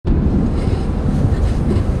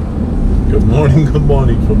Good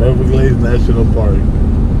morning from Everglades National Park.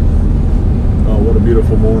 Oh, what a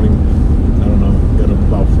beautiful morning. I don't know, got up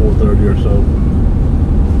about 4:30 or so.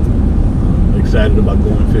 Excited about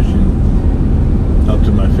going fishing out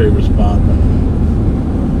to my favorite spot.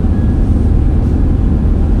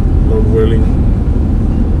 Lord willing,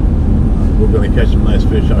 we're going to catch some nice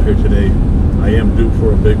fish out here today. I am due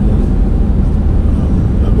for a big one.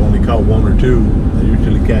 I've only caught one or two. I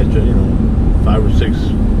usually catch, 5 or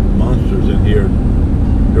 6 monsters in here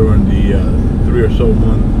during the 3 or so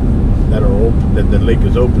months that are open, that the lake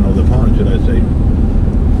is open, or the pond, should I say.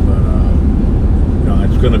 But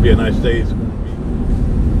it's going to be a nice day. I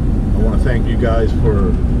want to thank you guys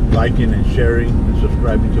for liking and sharing and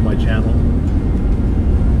subscribing to my channel.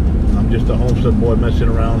 I'm just a homestead boy messing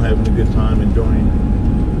around, having a good time, enjoying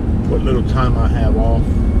what little time I have off.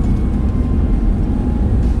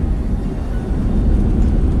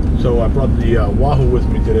 So I brought the Wahoo with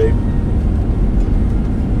me today.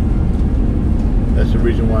 That's the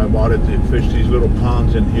reason why I bought it, to fish these little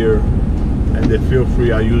ponds in here. And then feel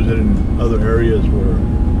free, I use it in other areas where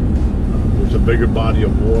there's a bigger body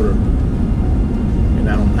of water and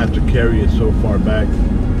I don't have to carry it so far back.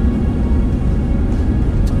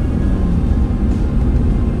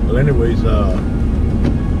 Well, anyways,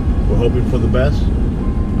 we're hoping for the best.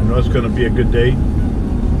 I know it's going to be a good day.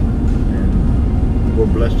 We're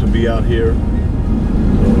blessed to be out here.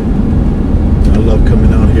 So I love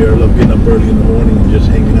coming out here. I love getting up early in the morning and just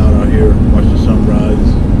hanging out here, watch the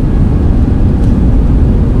sunrise.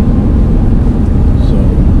 So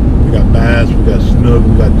we got bass, we got snook,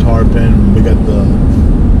 we got tarpon, we got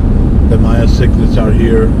the Maya cichlids out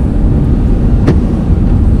here.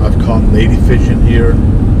 I've caught ladyfish in here.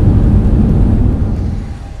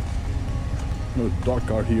 It's dark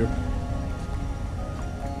out here.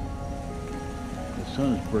 The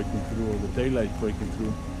sun is breaking through, or the daylight's breaking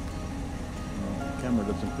through. The camera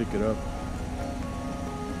doesn't pick it up.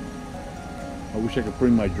 I wish I could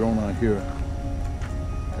bring my drone out here.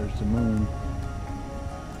 There's the moon.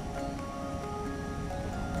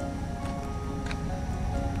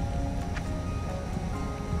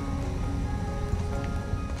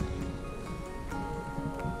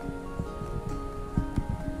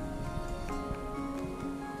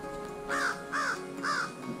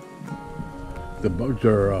 The bugs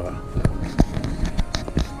are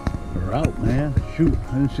out, man. Shoot,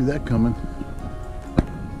 I didn't see that coming.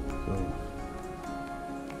 So,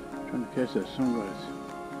 trying to catch that sunrise.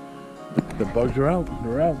 The bugs are out.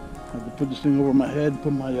 They're out. I have to put this thing over my head,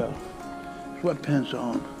 put my sweatpants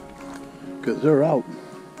on, because they're out.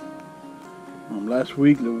 Last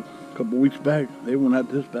week, a couple weeks back, they weren't out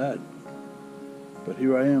this bad. But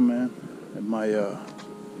here I am, man, at my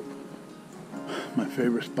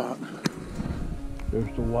favorite spot. There's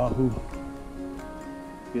the Wahoo,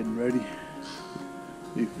 getting ready.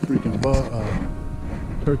 These freaking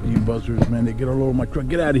turkey buzzers, man, they get all over my truck.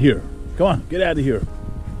 Get out of here. Come on, get out of here.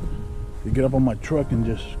 They get up on my truck and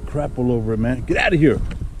just crap all over it, man. Get out of here.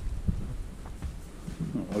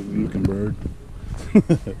 Oh, ugly looking bird. I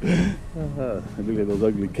look like those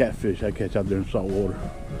ugly catfish I catch out there in salt water.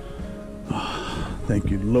 Oh, thank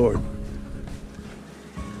you, Lord.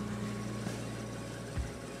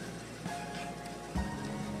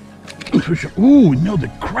 Ooh, nailed the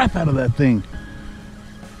crap out of that thing.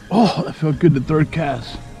 Oh, that felt good, the third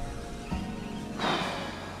cast.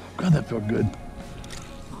 God, that felt good.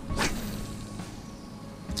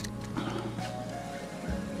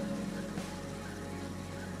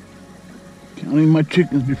 Counting my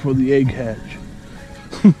chickens before the egg hatch.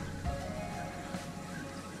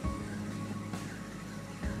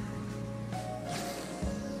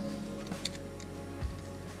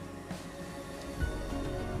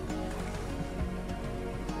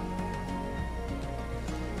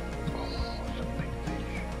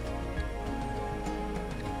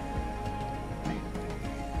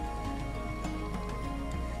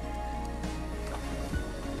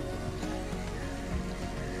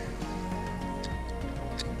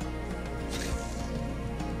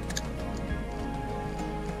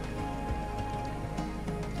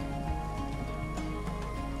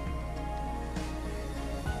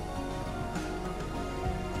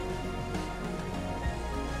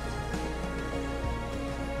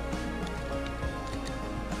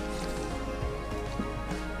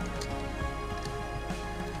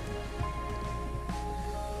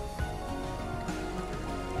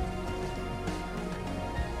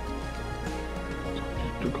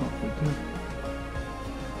 Took off right there.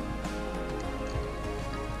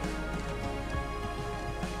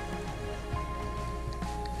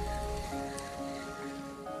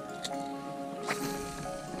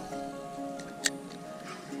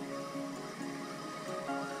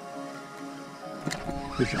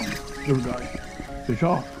 Fish on, little guy. Fish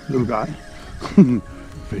off, little guy.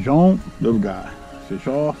 Fish on, little guy. Fish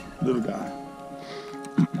off, little guy.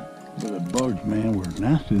 But the bugs, man, were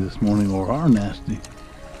nasty this morning, or are nasty.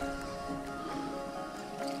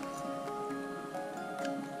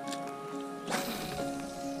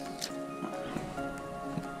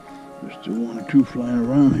 There's still one or two flying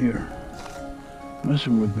around here,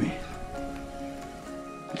 messing with me.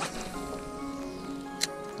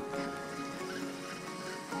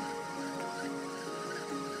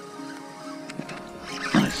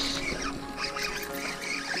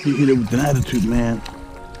 He hit it with an attitude, man.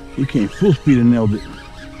 He came full speed and nailed it.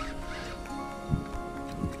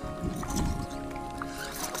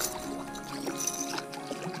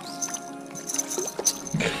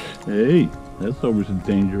 Hey, that's always a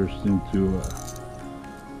dangerous thing to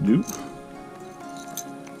do.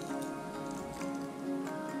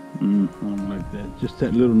 I don't like that. Just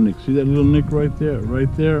that little nick. See that little nick right there?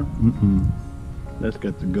 Right there? That's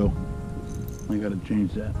got to go. I gotta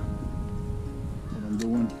change that.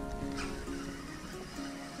 Doing.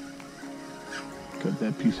 Cut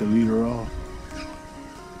that piece of leader off.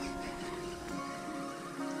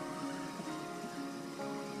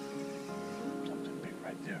 Something big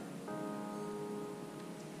right there.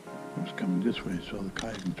 It was coming this way, so the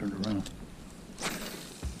kayak can turn around.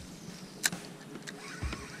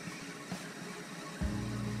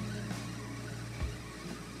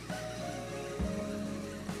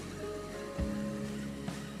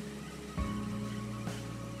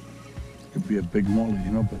 Be a big molly,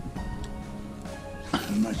 you know, but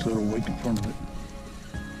a nice little wake in front of it.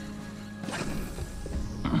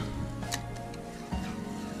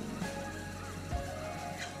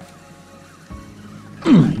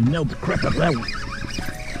 He nailed the crap out of that one.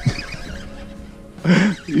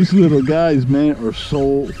 These little guys, man, are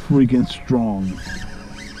so freaking strong.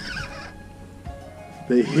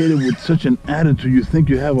 They hit it with such an attitude, you think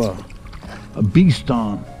you have a beast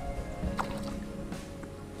on.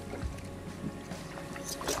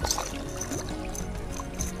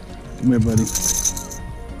 Come here, buddy.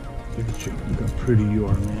 Look at you. Look how pretty you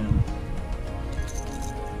are, man.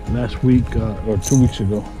 Last week, or 2 weeks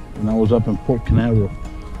ago, when I was up in Port Canaveral,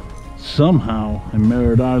 somehow in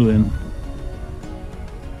Merritt Island,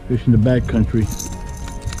 fishing the backcountry,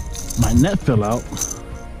 my net fell out,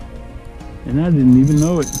 and I didn't even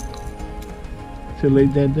know it till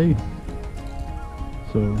late that day.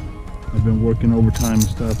 So I've been working overtime and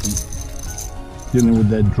stuff, and dealing with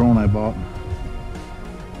that drone I bought.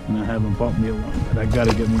 And I haven't bought me one, but I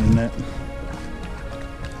gotta get me a net.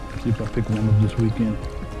 See if I pick one up this weekend.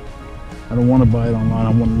 I don't want to buy it online, I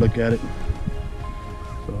want to look at it.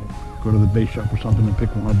 So go to the bait shop or something and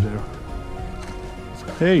pick one up there.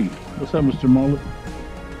 Hey, what's up, Mr. Mullet?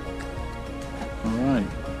 Alright,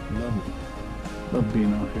 love it. Love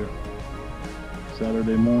being out here.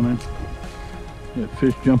 Saturday morning. Yeah,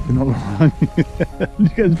 fish jumping all around. You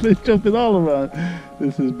guys fish jumping all around.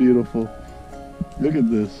 This is beautiful. Look at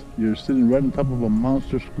this. You're sitting right on top of a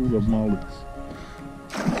monster school of mullets.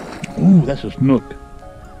 Ooh, that's a snook.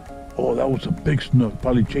 Oh, that was a big snook,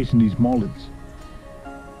 probably chasing these mullets.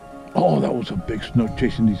 Oh, that was a big snook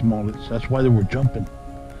chasing these mullets. That's why they were jumping.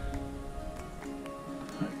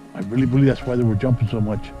 I really believe that's why they were jumping so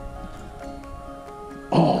much.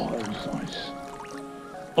 Oh, that was nice.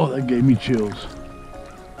 Oh, that gave me chills.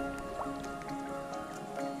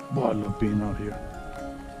 Boy, I love being out here.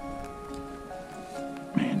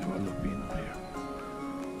 Man, do I love being out here.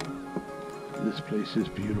 This place is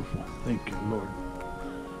beautiful. Thank you, Lord.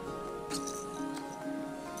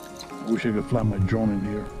 I wish I could fly my drone in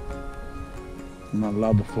here. I'm not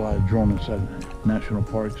allowed to fly a drone inside national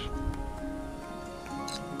parks.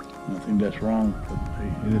 I think that's wrong, but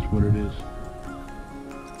hey, it is what it is.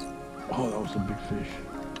 Oh, that was a big fish.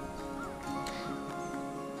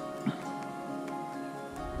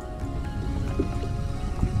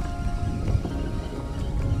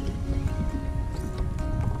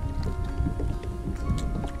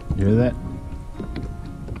 You hear that?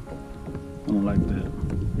 I don't like that.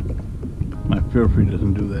 My Fairfree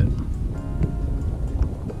doesn't do that.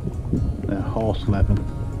 That haul slapping.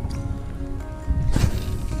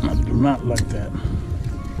 I do not like that.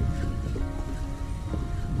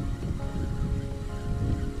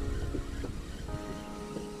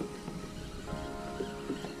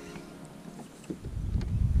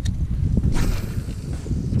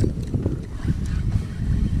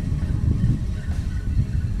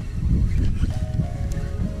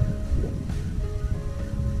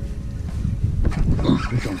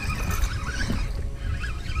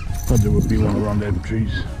 Thought there would be one around them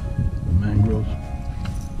trees, the mangroves.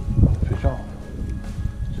 Fish off,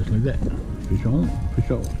 just like that. Fish on,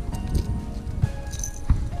 fish off.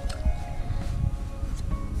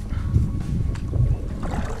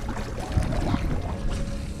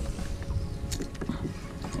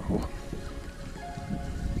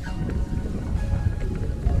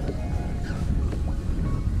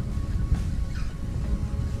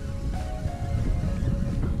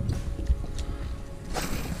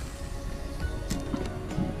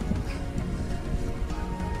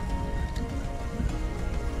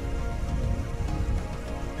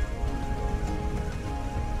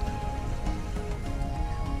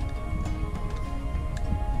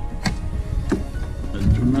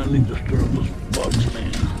 Do not need to stir up those bugs,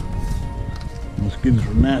 man. Mosquitoes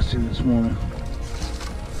were nasty this morning.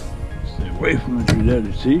 Stay away from the tree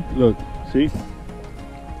there. See? Look, see?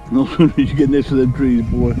 No sooner as you get next to the trees,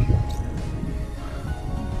 boy,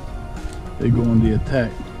 they go on the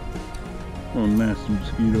attack. Oh, nasty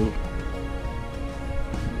mosquitoes.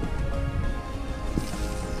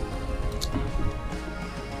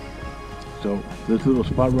 So, this little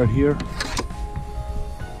spot right here,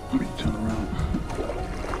 let me turn around.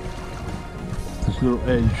 This little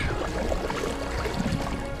edge,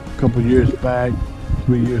 a couple years back,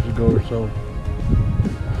 3 years ago or so,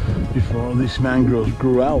 before all these mangroves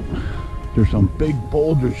grew out, there's some big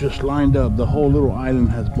boulders just lined up. The whole little island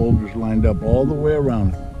has boulders lined up all the way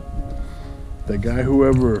around it. The guy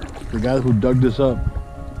who dug this up,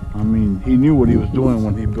 I mean, he knew what he was doing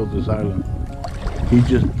when he built this island. He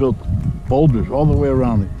just built boulders all the way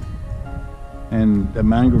around it. And the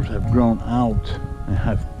mangroves have grown out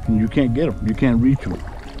and you can't get them, you can't reach them.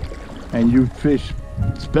 And you fish,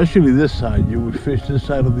 especially this side, you would fish this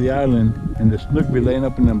side of the island and the snook be laying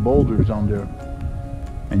up in them boulders on there.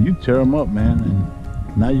 And you tear them up, man. And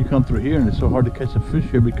now you come through here and it's so hard to catch the fish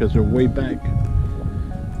here because they're way back.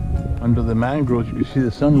 Under the mangroves, you can see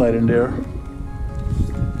the sunlight in there.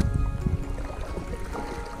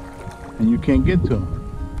 And you can't get to them.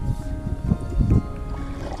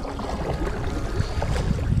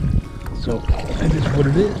 So that is what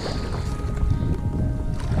it is.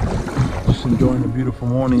 Just enjoying a beautiful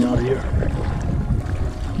morning out here.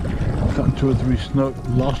 Caught 2 or 3 snook,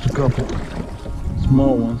 lost a couple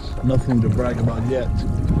small ones, nothing to brag about yet.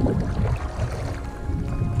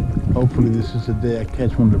 Hopefully this is the day I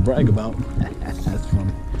catch one to brag about. That's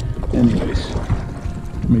funny. Anyways,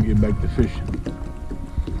 let me get back to fishing.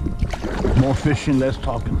 More fishing, less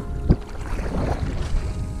talking.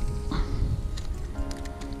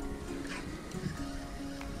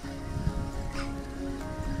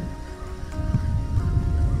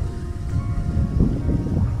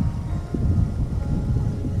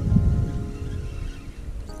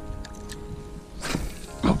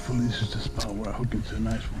 Hopefully this is the spot where I hook into a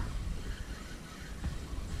nice one.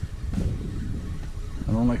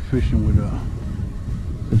 I don't like fishing with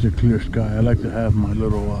such a clear sky. I like to have my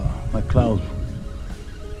little my clouds.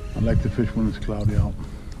 I like to fish when it's cloudy out.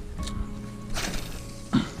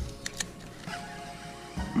 I'm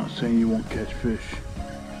not saying you won't catch fish.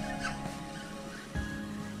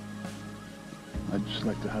 I just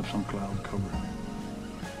like to have some cloud cover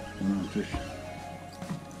when I'm fishing.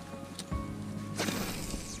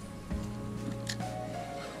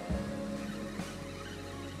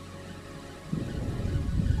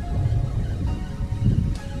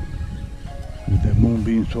 With that moon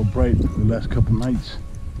being so bright the last couple nights,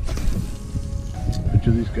 I bet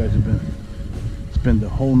you these guys have been spend the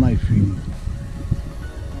whole night feeding.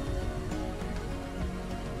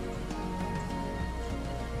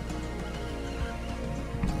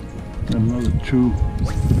 Another 2,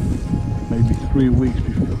 maybe 3 weeks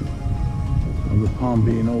before of the pond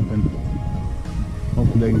being open.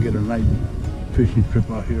 Hopefully they can get a night fishing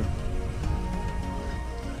trip out here.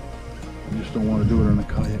 I just don't want to do it on a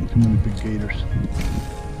kayak, too many big gators.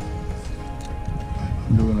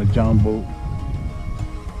 I'm doing a john boat,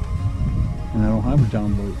 and I don't have a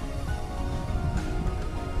john boat.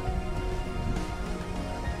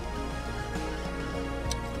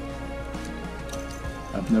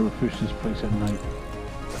 I've never fished this place at night.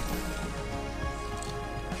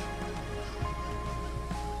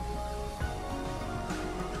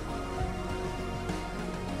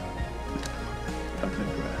 Cut that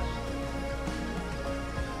grass.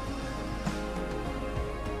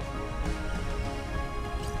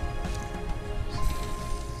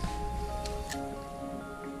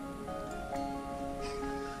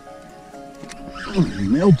 Oh,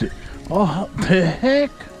 nailed it. Oh, how the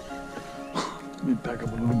heck? Let me back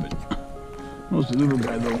up a little bit. That was a little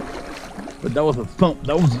guy though. But that was a thump.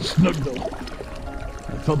 That was a snook though.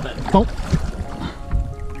 I felt that thump.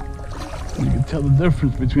 You can tell the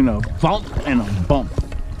difference between a thump and a bump.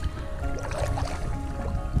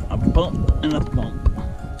 A bump and a thump.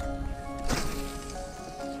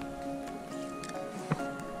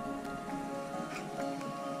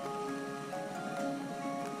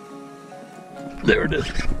 There it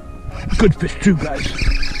is. Good fish too, guys.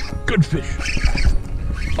 Good fish.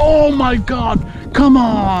 Oh my God! Come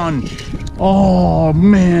on! Oh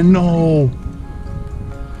man, no!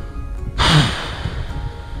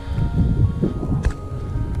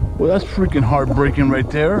 Well, that's freaking heartbreaking right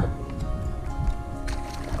there.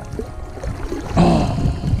 Oh,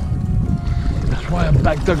 that's why I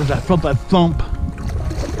backed up, because I felt that thump.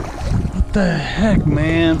 What the heck,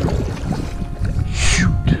 man?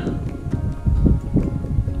 Shoot.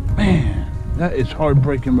 Man, that is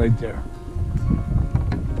heartbreaking right there.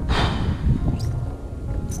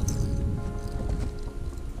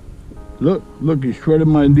 Look, he shredded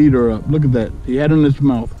my leader up. Look at that. He had it in his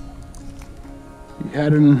mouth. He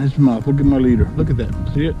had it in his mouth. Look at my leader. Look at that.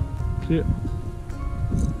 See it? See it?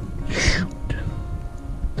 Shoot.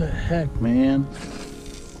 What the heck, man?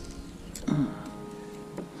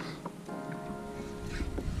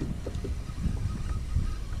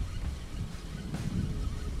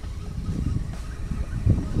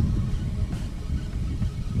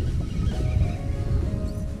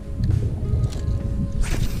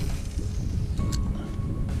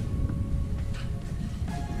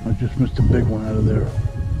 I just missed a big one out of there.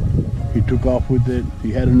 He took off with it.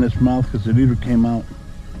 He had it in his mouth because the leader came out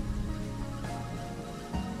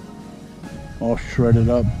all shredded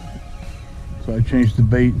up. So I changed the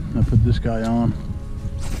bait. I put this guy on,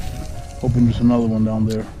 hoping there's another one down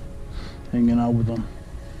there hanging out with him.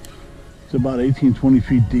 It's about 18-20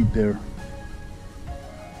 feet deep there.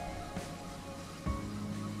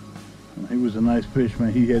 And he was a nice fish,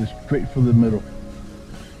 man. He headed straight for the middle.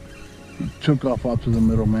 He took off out to the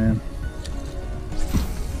middle, man.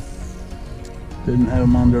 Didn't have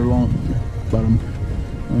him on there long, about I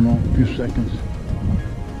don't know, a few seconds.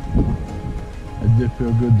 It did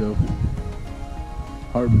feel good though.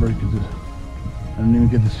 Heartbreaking. I didn't even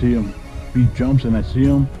get to see him. He jumps and I see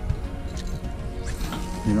him.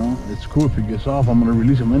 You know, it's cool if he gets off. I'm gonna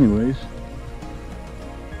release him anyways.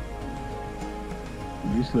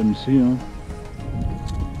 At least let me see him.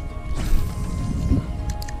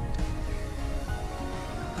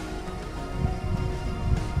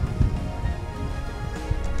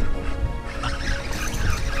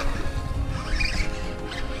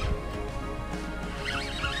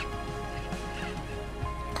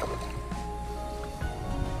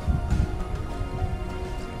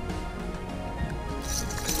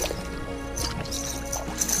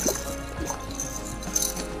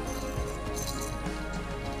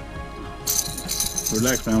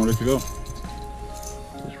 Relax, man. I'll let you go.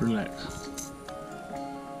 Just relax.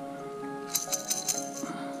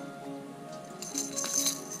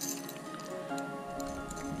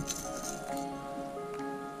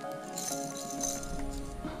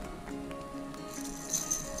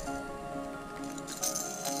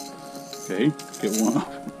 Okay, get one off.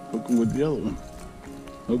 Hook him with the other one.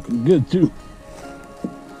 Hook him good too.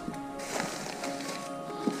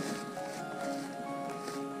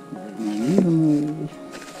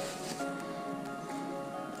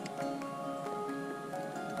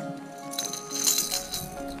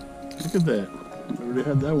 Look at that. I already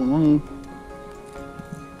had that one on.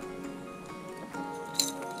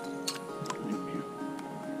 Thank you.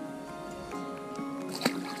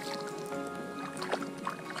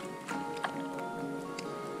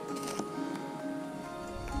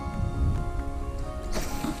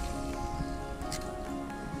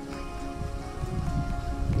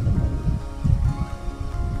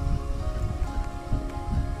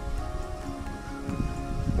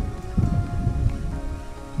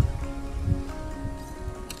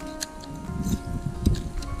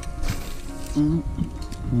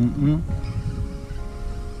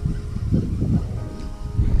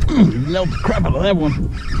 You nailed the crap out of that one.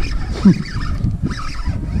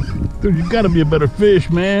 Dude, you gotta be a better fish,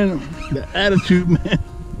 man. The attitude, man.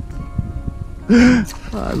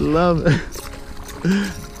 I love it.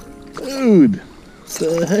 Dude,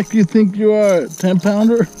 the heck you think you are?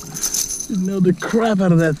 10-pounder? You nailed the crap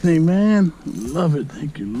out of that thing, man. Love it.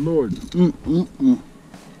 Thank you, Lord. Come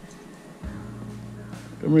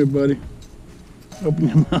here, buddy. Open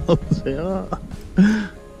your mouth. Say, oh. I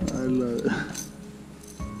love it.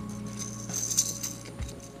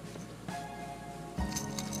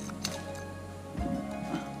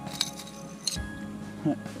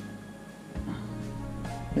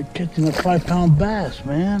 They're catching a 5-pound bass,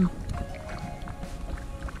 man.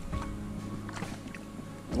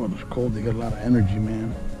 Well, it's cold. They got a lot of energy,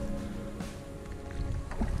 man.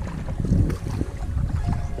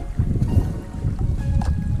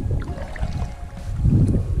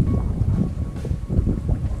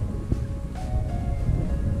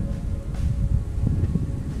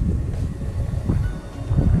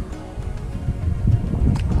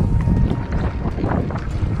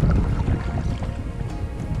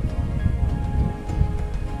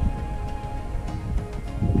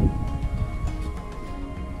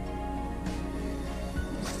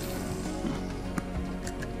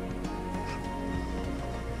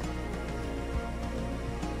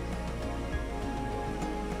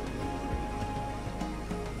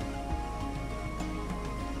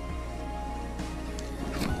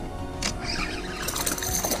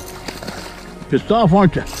 Pissed off,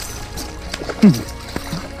 aren't you?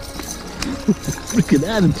 Freaking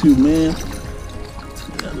attitude, man.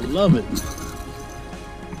 I love it.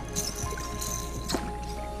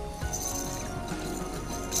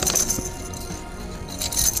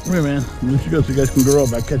 Come here, man. Let you go so you guys can grow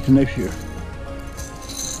up. I'll catch you next year.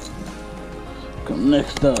 Come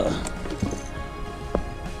next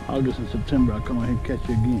August and September, I'll come out here and catch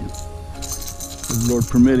you again. With Lord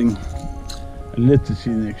permitting, I live to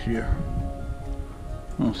see next year.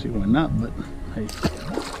 I don't see why not, but hey,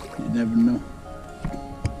 you never know.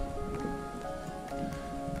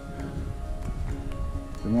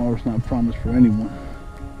 Tomorrow's not promised for anyone.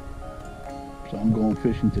 So I'm going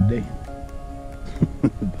fishing today. I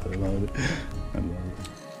love it. I love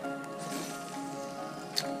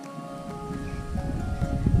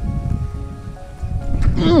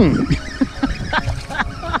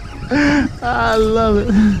it. I love it.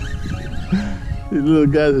 These little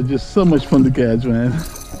guys are just so much fun to catch, man.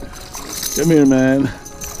 Come here, man.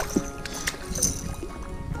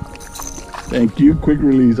 Thank you. Quick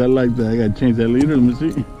release. I like that. I gotta change that leader. Let me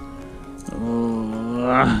see. Oh,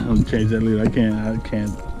 I'm gonna change that leader. I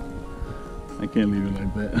can't leave it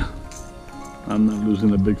like that. I'm not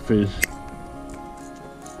losing a big fish.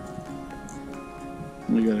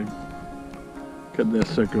 We gotta cut that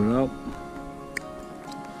sucker out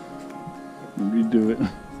and redo it.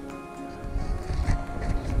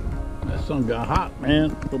 That sun got hot,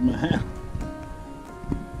 man. Put my hand.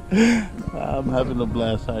 I'm having a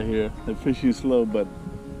blast out here. The fishing's slow, but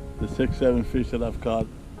the 6-7 fish that I've caught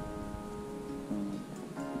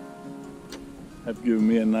have given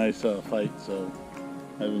me a nice fight, so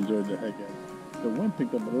I've enjoyed the heck out of it. The wind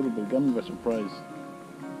picked up a little bit, got me by surprise.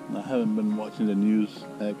 And I haven't been watching the news.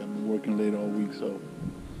 Heck, I've been working late all week, so.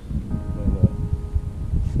 But,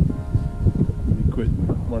 let me quit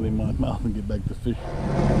running my mouth and get back to fishing.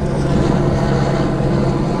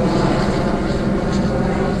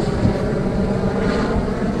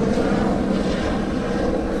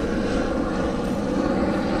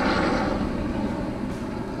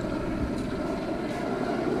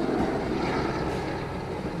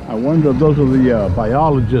 I wonder if those are the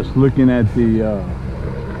biologists looking at the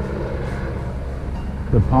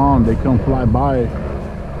pond. They come fly by,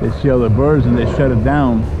 they see all the birds and they shut it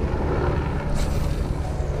down.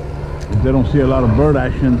 If they don't see a lot of bird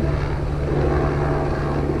action,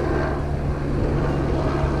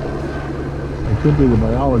 it could be the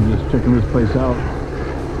biologists checking this place out.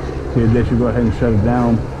 See if they should go ahead and shut it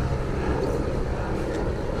down.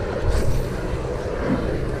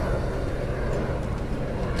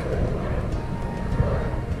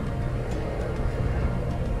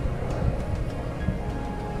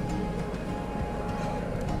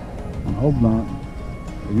 I hope not.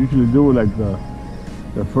 They usually do it like the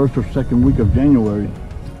first or second week of January.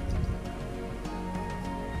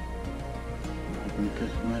 I can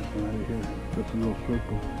catch a nice one out of here. Just a little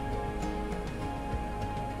circle.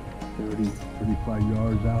 30, 35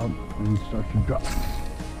 yards out, and it starts to drop.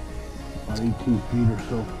 About 18 feet or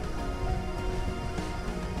so.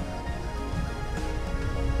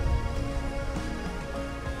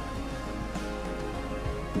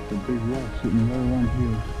 It's a big rock sitting right around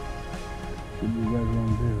here. Should be right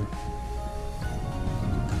around there.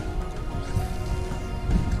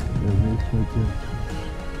 There it is right there.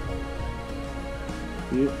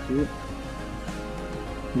 See it? See it?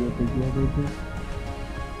 See that big rock right there?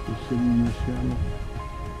 Just sitting in the shallow.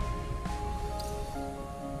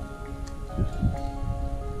 Just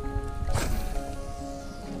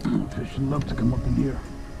fish love to come up in here.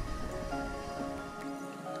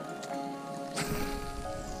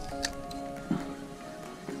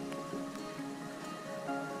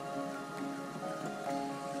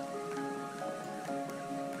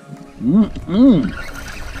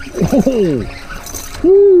 Oh,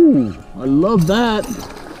 woo, I love that.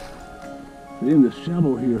 They're in the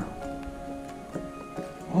shallow here.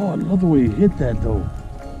 Oh, I love the way you hit that though.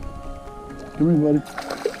 Come here, buddy.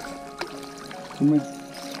 Come here.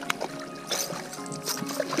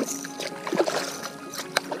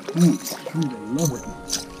 Sweet, I love it.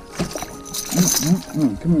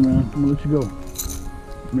 Come here, man. I'm gonna let you go.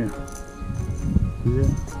 Come here. See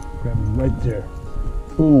that? Grab him right there.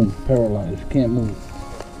 Boom, paralyzed, can't move.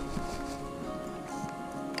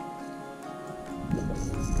 I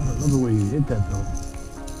love the way you hit that though.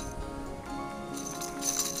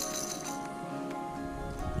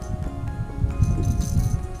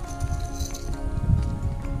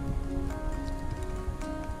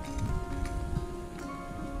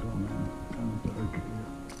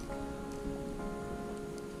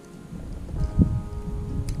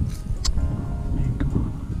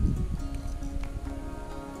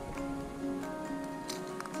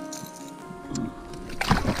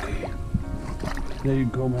 There you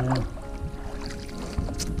go, man.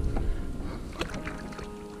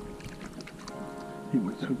 He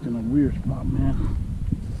was hooked in a weird spot, man.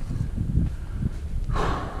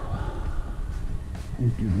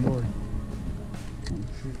 Thank you, Lord. Oh,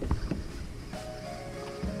 shit.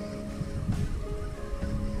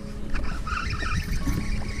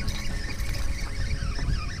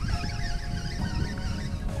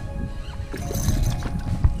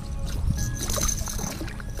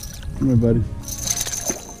 Come here, buddy.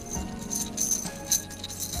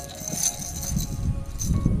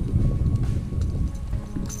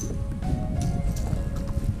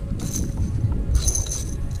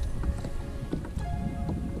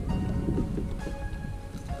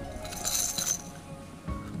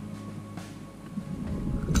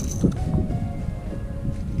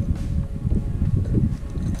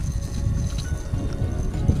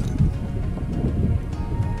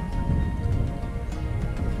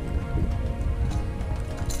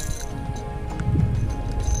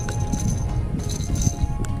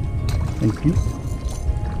 Thank you.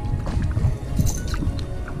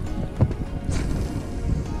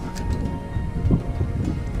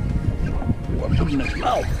 What's in his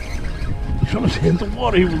mouth? He almost hit the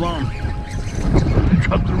water he was on. He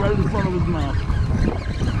dropped it right in front of his mouth.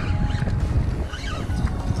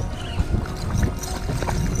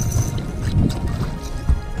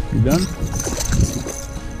 You done?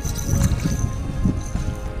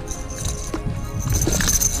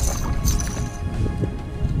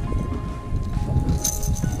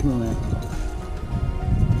 Come on, man.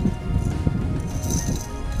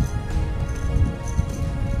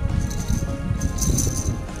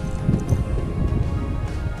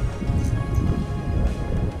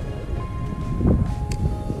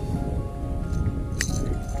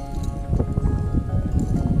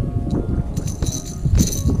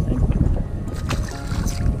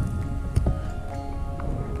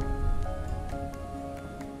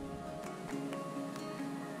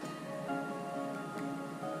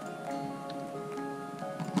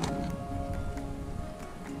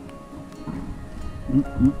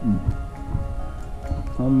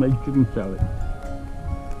 Homemade chicken salad.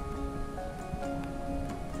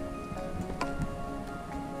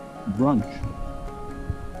 Brunch.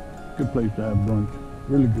 Good place to have brunch.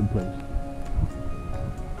 Really good place.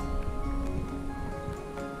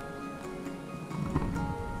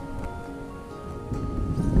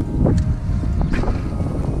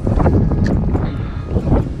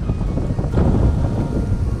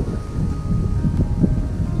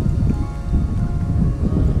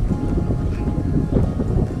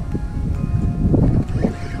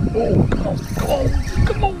 Oh, come on,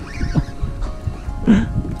 come on,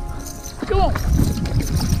 come on.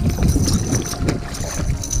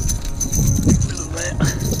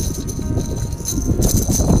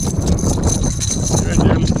 Right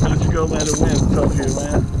there, let's go, man. The wind's tough here,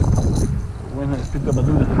 man. The wind has picked up. I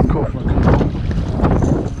think this is a cold one.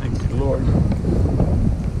 Thank you, Lord.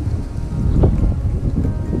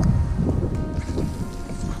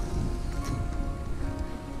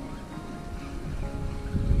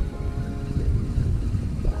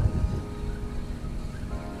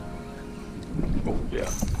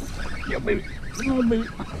 Yeah, baby. Come on, baby.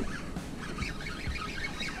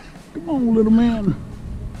 Come on, little man.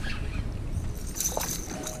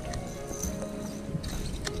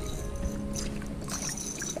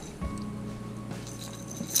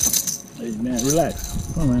 Hey, man,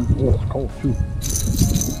 relax. Come on, man. Oh, it's cold, too.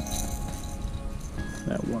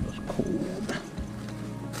 That one is cold.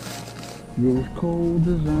 You're as cold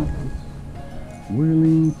as ice,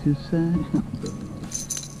 willing to say.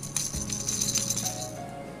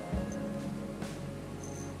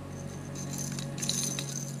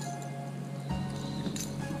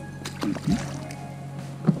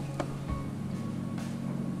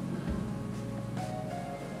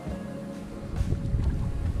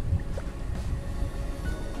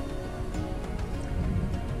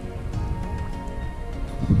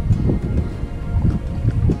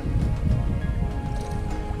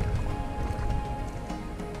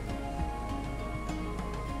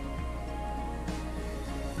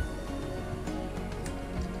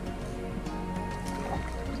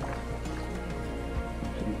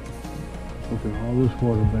 Look at all this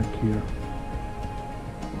water back here.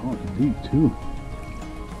 Oh, it's deep too.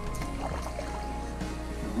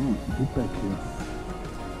 Oh, it's deep back here.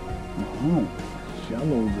 Oh,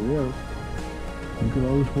 shallow over there. Look at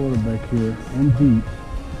all this water back here and deep.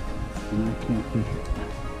 And I can't fish it.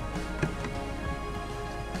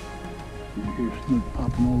 You hear Snook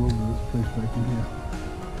popping all over this place back in here.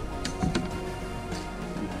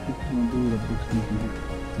 What's gonna do with a big Snook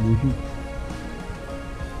in here?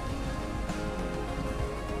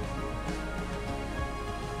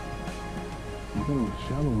 thought it was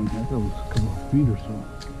shallow in here. I thought it was a couple of feet or so.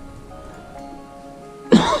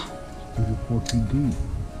 3 to 4 feet deep.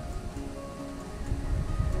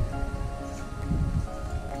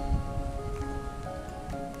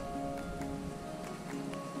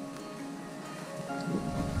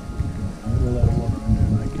 There's a lot of water in there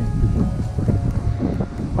and I can't keep up.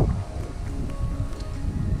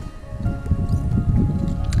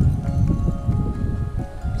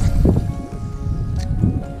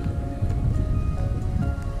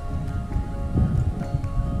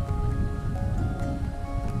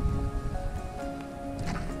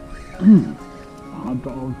 Hot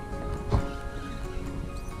dog.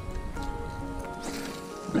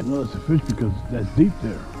 I know it's a fish because that's deep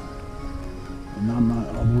there. And I'm not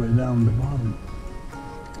all the way down the bottom.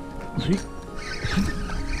 See?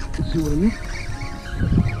 See what I mean?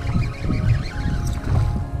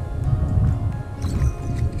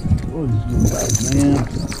 Oh, these little guys, man.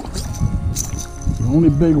 The only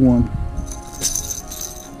big one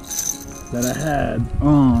that I had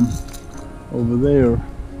on over there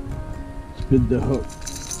spit the hook.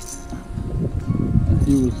 And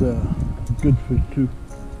he was a good fish too.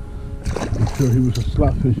 I'm sure he was a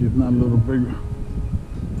slot fish, if not a little bigger.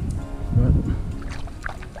 But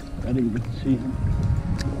I didn't get to see him.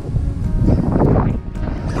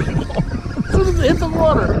 As soon as it hit the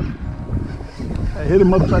water, I hit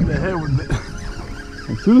him upside the head with it.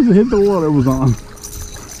 As soon as it hit the water, it was on.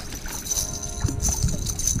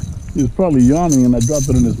 He was probably yawning and I dropped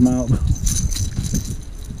it in his mouth.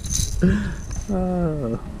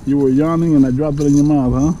 You were yawning and I dropped it in your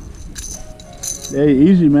mouth, huh? Hey,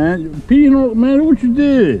 easy, man. You're peeing all, man, what you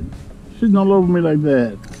did? Sitting all over me like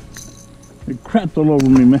that. You crapped all over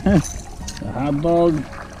me, man. A hot dog.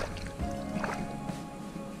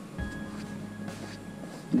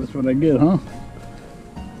 That's what I get, huh?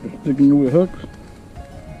 For sticking you with hooks.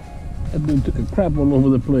 That dude took a crap all over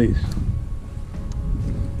the place.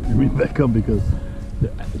 Let me back up because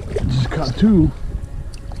I just caught two.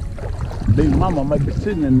 Big mama might be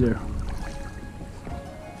sitting in there.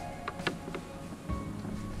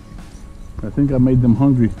 I think I made them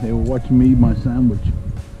hungry. They were watching me eat my sandwich.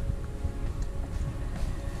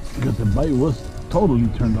 Because the bite was totally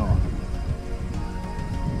turned off.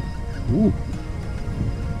 Ooh.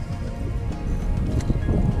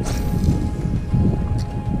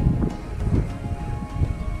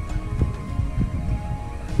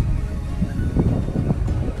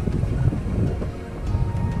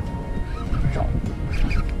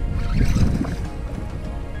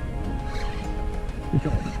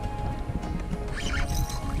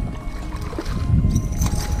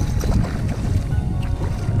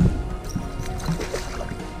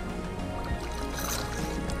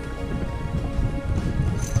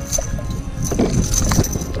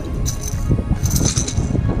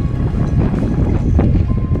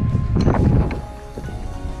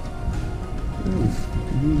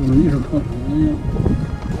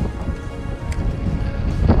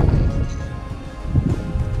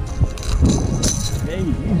 Hey,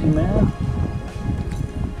 easy, man.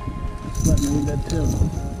 Just let me with that tip.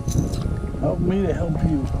 Help me to help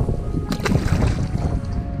you.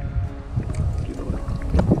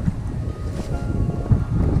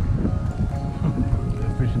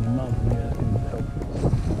 Fish in the mouth, man. That's going to help.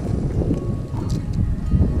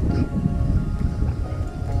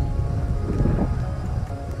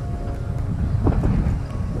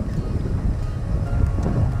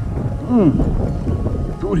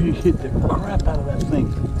 Dude, he hit the crap out of that thing.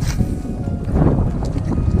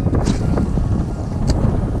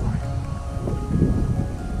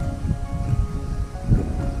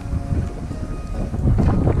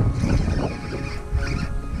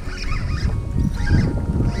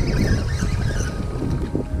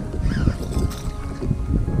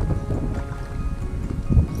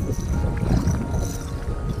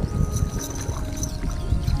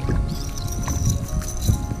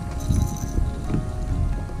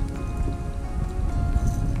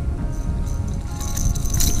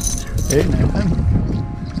 Hey man,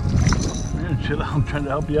 chill out. I'm trying to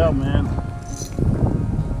help you out, man.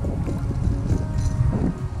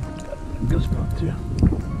 Got a good spot too.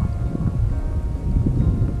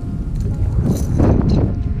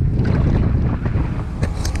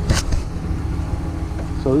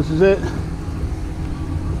 So this is it.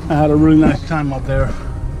 I had a really nice time out there.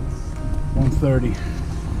 1:30.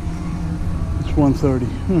 It's 1:30.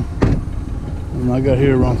 And I got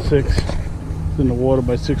here around 6. In the water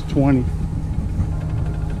by 6:20.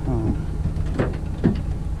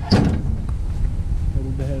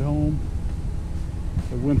 Headed to head home.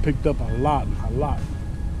 The wind picked up a lot. I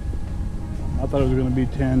thought it was going to be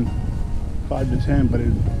 5 to 10, but I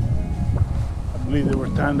I believe there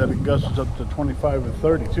was time that it gusts up to 25 and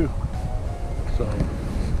 30 too. So,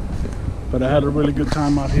 but I had a really good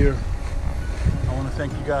time out here. I want to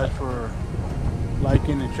thank you guys for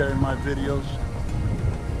liking and sharing my videos,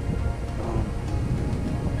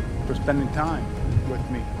 for spending time with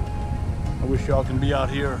me. I wish y'all can be out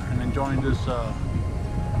here and enjoying this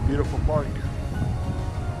beautiful park.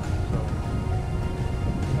 So,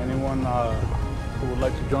 anyone who would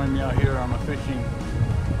like to join me out here on a fishing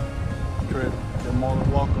trip, they're more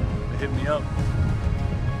than welcome to hit me up.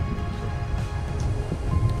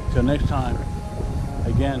 So, till next time,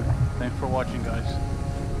 again, thanks for watching, guys.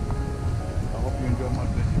 I hope you enjoyed my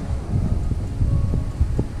video.